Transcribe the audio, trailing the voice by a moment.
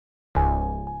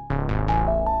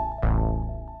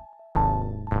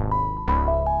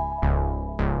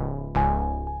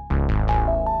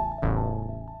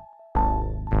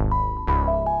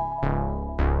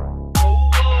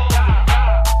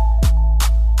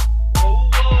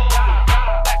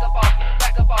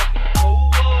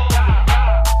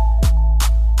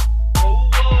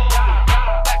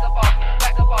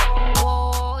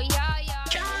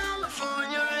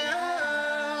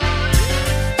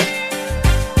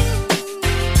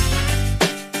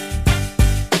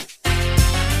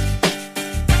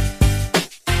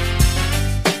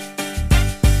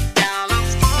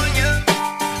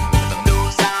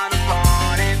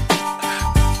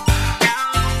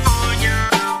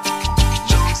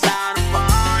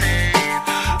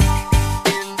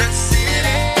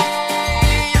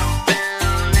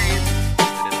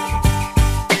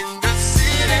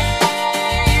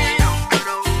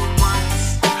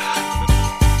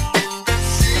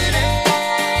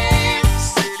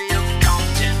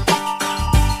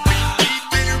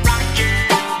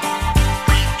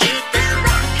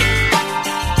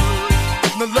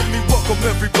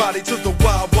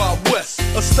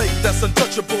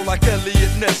like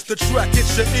Elliot Ness. The track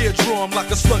hits your eardrum like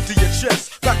a slug to your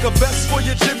chest. Like a vest for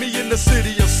your Jimmy in the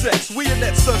city of sex. We in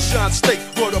that sunshine state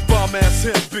where the bomb ass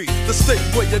him be. The state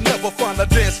where you never find a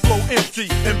dance floor empty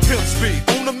and pimp speed.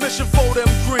 On a mission for them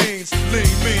greens. Lean,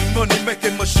 mean, money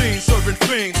making machines, serving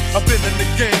fiends. I've been in the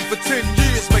game for 10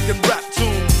 years making rap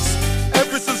tunes.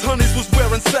 Ever since Honeys was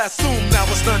wearing Sassoon, now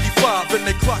it's 95 and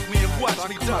they clock me and watch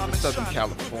me I'm in Southern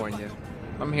California.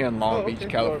 I'm here in Long Beach,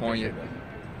 California.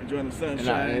 Enjoying the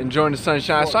sunshine. And enjoying the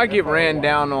sunshine. So I get ran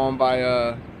down on by,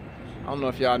 I don't know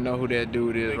if y'all know who that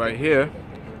dude is right here.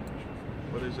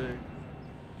 What is it?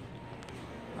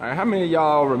 All right, how many of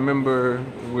y'all remember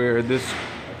where this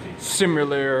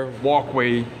similar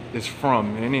walkway is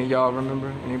from? Any of y'all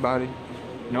remember? Anybody?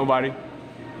 Nobody?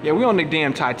 Yeah, we on the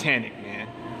damn Titanic, man.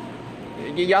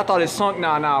 Y'all thought it sunk?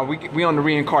 Nah, we on the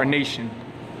reincarnation.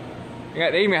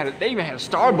 They even had a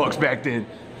Starbucks back then.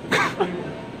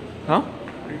 Huh?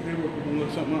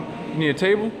 You need a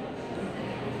table?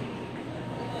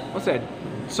 What's that?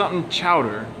 Something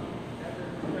chowder.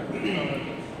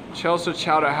 Chelsea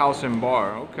Chowder House and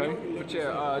Bar. Okay. But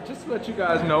yeah, just to let you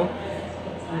guys know,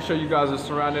 let me show you guys the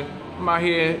surrounding. I'm out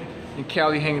here in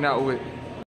Cali hanging out with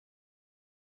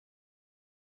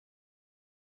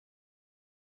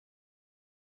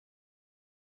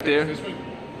there.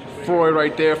 Freud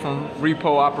right there from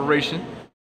Repo Operation.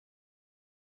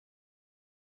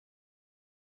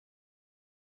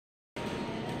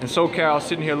 And SoCal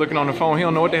sitting here looking on the phone. He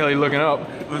don't know what the hell he's looking up.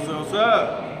 What's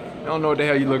up? I don't know what the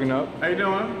hell you looking up. How you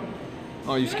doing?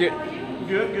 Oh, you scared?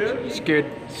 Good. You scared?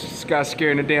 This guy's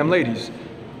scaring the damn ladies.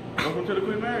 Welcome to the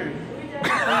Queen Mary.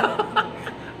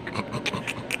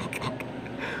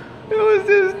 Who is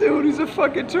this dude? He's a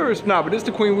fucking tourist. Nah, but this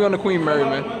the Queen. We on the Queen Mary,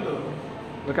 man.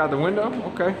 Look out the window?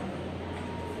 Okay.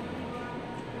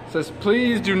 It says,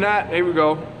 please do not, here we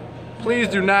go. Please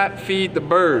do not feed the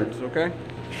birds, okay?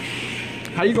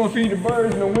 How you gonna feed the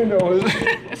birds in the window?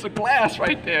 It's a glass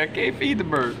right there. I can't feed the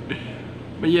bird.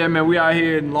 But yeah, man, we out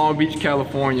here in Long Beach,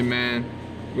 California, man.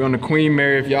 We're on the Queen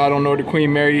Mary. If y'all don't know what the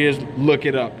Queen Mary is, look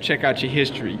it up. Check out your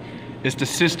history. It's the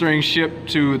sistering ship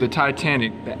to the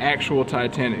Titanic, the actual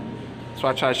Titanic. So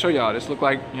I try to show y'all. This look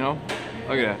like, you know,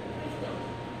 look at that.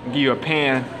 I'll give you a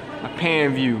pan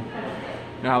view.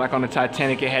 You know how like on the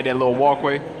Titanic it had that little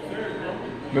walkway?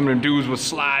 Remember them dudes was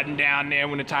sliding down there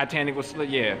when the Titanic was,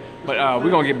 yeah. But we're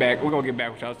gonna get back with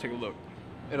y'all. Let's take a look.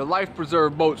 Yeah, the life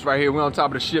preserve boats right here. We're on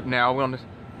top of the ship now. We're on the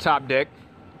top deck.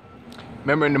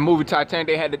 Remember in the movie Titanic,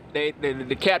 they had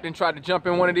the captain tried to jump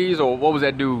in one of these, or what was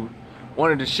that dude?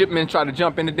 One of the shipmen tried to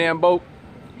jump in the damn boat.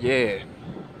 Yeah.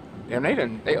 Damn,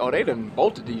 they done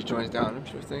bolted these joints down. I'm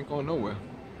sure they ain't going nowhere.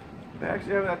 They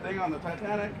actually have that thing on the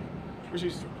Titanic where she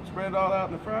spread it all out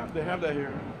in the front. They have that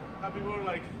here. How people are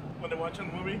like, when they're watching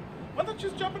the movie, why don't you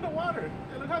just jump in the water?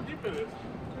 Yeah, look how deep it is.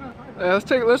 Yeah,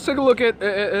 let's take a look at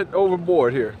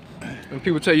overboard here. When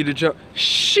people tell you to jump,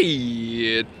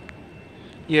 shit.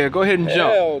 Yeah, go ahead and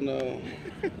jump. Hell no.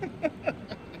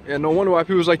 Yeah, no wonder why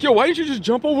people was like, yo, why didn't you just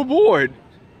jump overboard?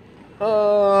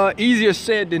 Easier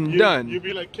said than done. You'd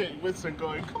be like Kate Winston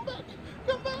going, come back.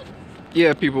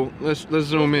 Yeah, people, let's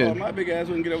zoom in. My big ass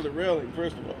wouldn't get over the railing,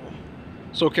 first of all.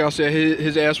 SoCal said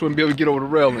his ass wouldn't be able to get over the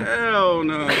railing. Hell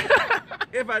no.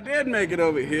 If I did make it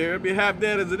over here, it'd be half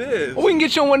dead as it is. Well, we can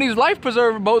get you on one of these life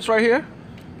preserver boats right here.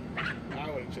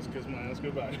 I would just kiss my ass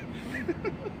goodbye.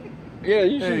 Yeah,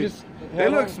 you should just. They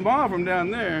look small from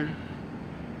down there.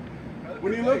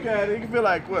 When you look at it, you can feel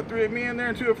like, what, 3 of me in there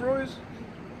and 2 of Freud's?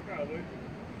 Probably.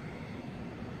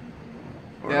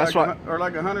 Or yeah, that's like right. Or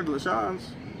like 100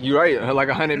 LoShawn's. You right, like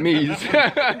 100 me's.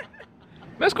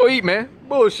 Let's go eat, man.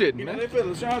 Bullshitting, You know, man. they fit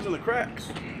LoShawn's in the cracks.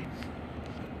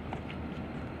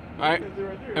 Alright,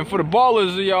 and for the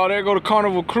ballers of y'all, there go the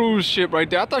Carnival cruise ship right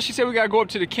there. I thought she said we gotta go up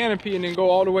to the canopy and then go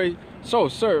all the way. So,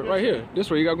 sir, right here, this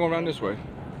way, you gotta go around this way.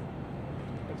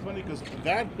 It's funny because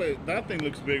that thing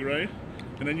looks big, right?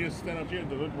 And then you stand up here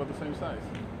to look about the same size.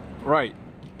 Right.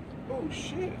 Oh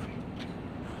shit.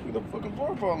 Look at the fucking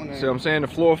floor falling in. See what I'm saying? The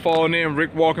floor falling in,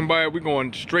 Rick walking by it, we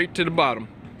going straight to the bottom.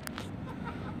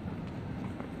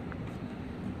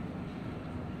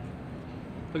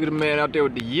 Look at the man out there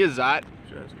with the yacht.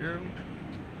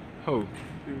 Oh.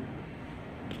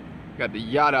 Got the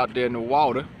yacht out there in the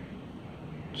water.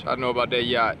 So I know about that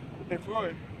yacht. Hey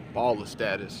Floyd. Baller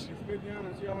status. Spit down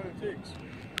and see how long it takes.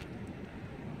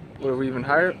 What, are we even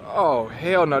higher? Oh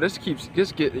hell no!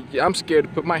 I'm scared to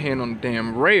put my hand on the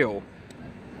damn rail.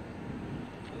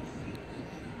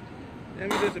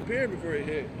 Damn, it disappeared before it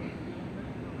hit.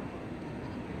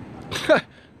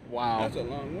 Wow. That's a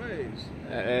long ways.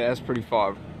 That's pretty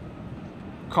far.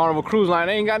 Carnival Cruise Line,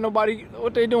 they ain't got nobody.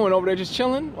 What they doing over there? Just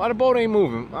chilling? Why the boat ain't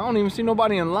moving? I don't even see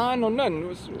nobody in line or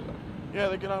nothing. Yeah,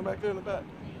 they get on back there in the back.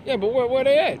 Yeah, but where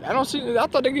they at? I don't see. I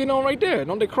thought they getting on right there.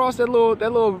 Don't they cross that little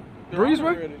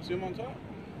breezeway? See them on top?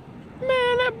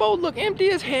 Man, that boat look empty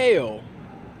as hell.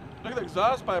 Look at the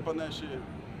exhaust pipe on that shit.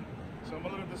 So I'm a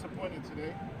little disappointed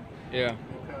today. Yeah.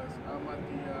 Because I'm at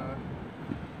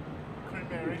the Queen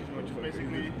Mary region, which is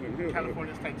basically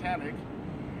California's Titanic.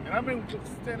 And I've been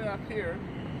standing up here.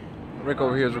 Rick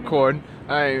over here is recording.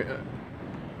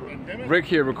 Rick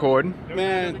here recording.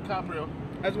 Man, DiCaprio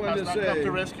that's what I has just not come said.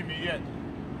 to rescue me yet.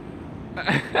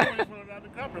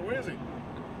 DiCaprio, where is he?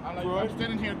 I'm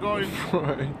standing here going.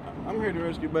 I'm here to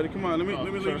rescue, buddy. Come on, let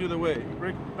me lead you the way.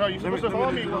 Rick, no, you're supposed to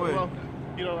follow me. Well,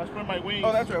 you know, I spread my wings.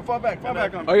 Oh, that's right. Fall back on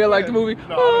me. Oh, you like the movie?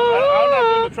 No, I'm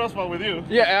not doing the trust fall with you.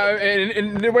 Yeah,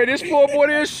 and the way this floorboard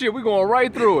is, shit, we going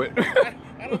right through it.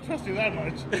 I don't trust you that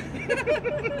much.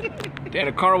 Damn,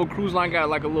 the Carnival Cruise Line got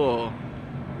like a little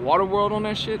water world on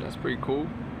that shit. That's pretty cool.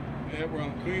 Yeah, we're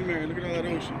on Queen Mary. Look at all that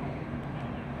ocean.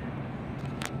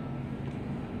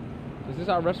 Is this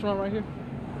our restaurant right here?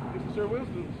 This is Sir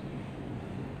Winston's.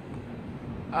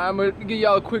 I'm gonna give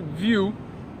y'all a quick view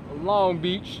of Long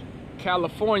Beach,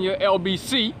 California,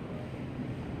 LBC. You know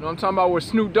what I'm talking about? Where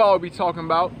Snoop Dogg be talking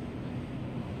about.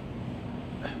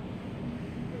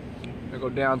 There go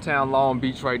downtown Long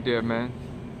Beach right there, man.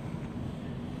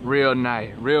 Real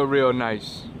nice, real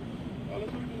nice. Oh,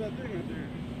 let's look at that thing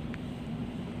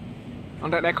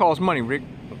right there. That costs money, Rick.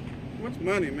 What's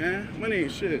money, man? Money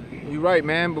ain't shit. You right,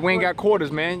 man, but we ain't got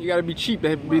quarters, man. You gotta be cheap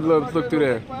to be look through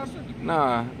there.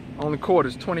 Nah, only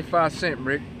quarters, 25 cents,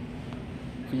 Rick.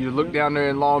 For you to look down there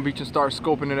in Long Beach and start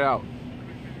scoping it out.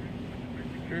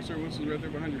 Here's Sir Winston's right there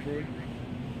behind you, Troy.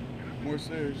 More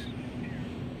stairs.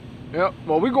 Yep,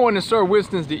 well, we're going to Sir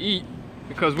Winston's to eat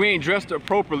because we ain't dressed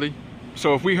appropriately.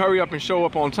 So if we hurry up and show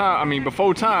up on time,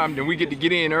 before time, then we get to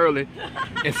get in early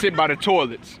and sit by the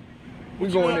toilets. We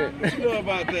going there. What you know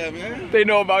about that, man? They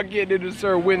know about getting into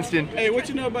Sir Winston. Hey, what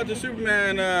you know about the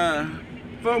Superman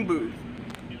phone booth?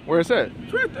 Where's that?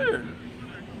 It's right there.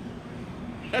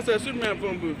 That's that Superman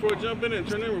phone booth. Before I jump in and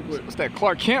turn in real quick. What's that,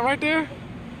 Clark Kent right there?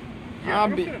 Yeah,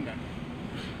 I'm feeling that.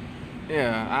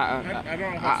 Yeah, I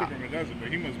don't know how Superman does it, but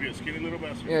he must be a skinny little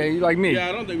bastard. yeah, you like me. Yeah,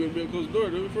 I don't think we'll be able to close the door,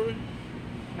 do we, Troy?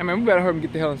 I mean, we better hurry and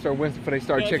get the hell in Sir Winston before they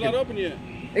start Yeah, checking. it's not open yet.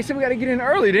 They said we gotta get in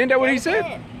early, didn't that what he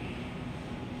said?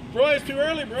 Troy, it's too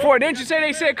early, bro. Froy, didn't you say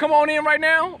they said come on in right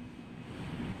now?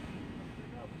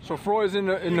 So Froy's in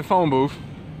the phone booth.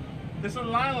 There's a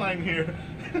line here.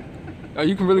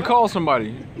 You can really call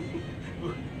somebody.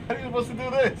 How are you supposed to do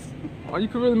this? Or you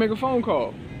could really make a phone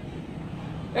call.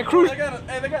 That cruise. They got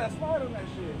a slide on that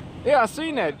shit. Yeah, I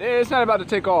seen that. It's not about to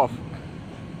take off.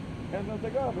 It's gonna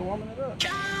take off. They're warming it up.